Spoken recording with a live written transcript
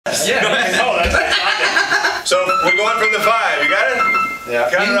Yeah. Oh, that's exciting. So we're going from the 5. You got it? Yeah.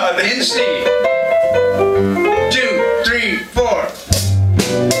 Count it In C. 2, 3, 4.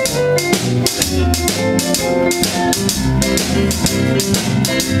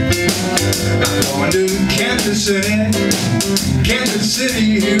 I'm going to Kansas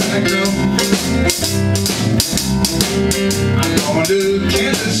City, here I go. I'm going to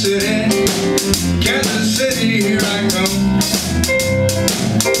Kansas City, here I go.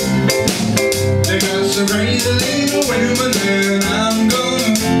 They got some crazy little women and I'm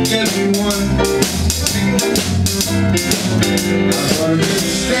gonna get me one. I'm gonna be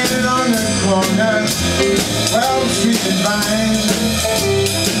standing on the corner, 12th Street and Vine.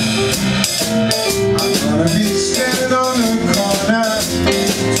 I'm gonna be standing on the corner,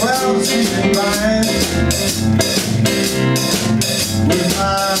 12th Street and Vine, with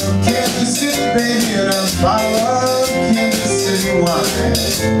my Kansas City baby and a bottle of Kansas City wine.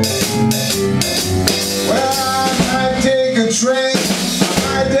 Well, I might take a train, I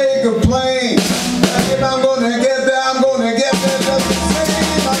might take a plane, but if I'm gonna get there, I'm gonna get there just the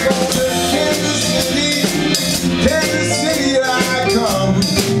same. I'm going to Kansas City, here I come.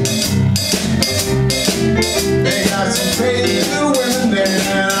 They got some crazy little women there,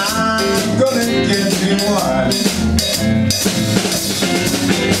 and I'm gonna get me one.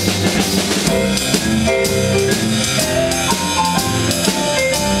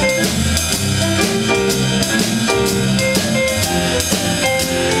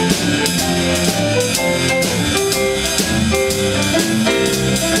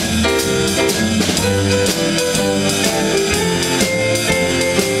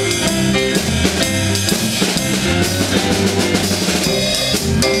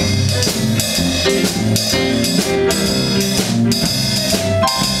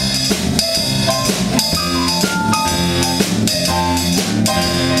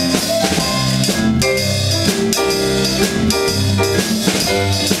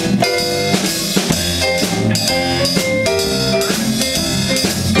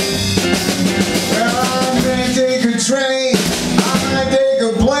 Train, I might take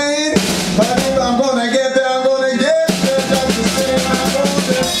a plane, but if I'm gonna get there, I'm gonna get there just the same. I'm going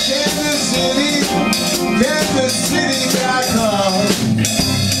to Kansas City, here I come.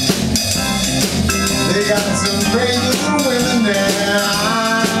 They got some crazy little women there,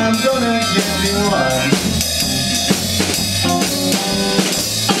 I'm gonna get me one.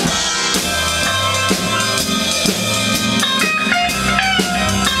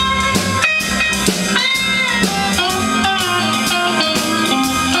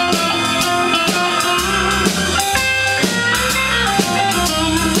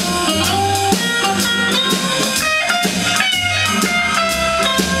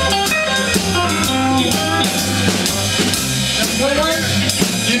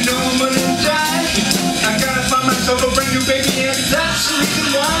 You know I'm gonna die. I gotta find myself a brand new baby, and that's the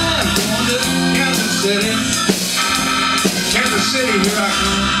reason why I'm going to Kansas City. Kansas City, here I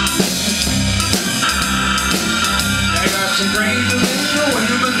come. I got some crazy little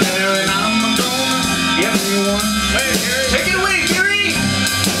women there, and I'm gonna get me one. Hey, Gary. Take it away, Gary.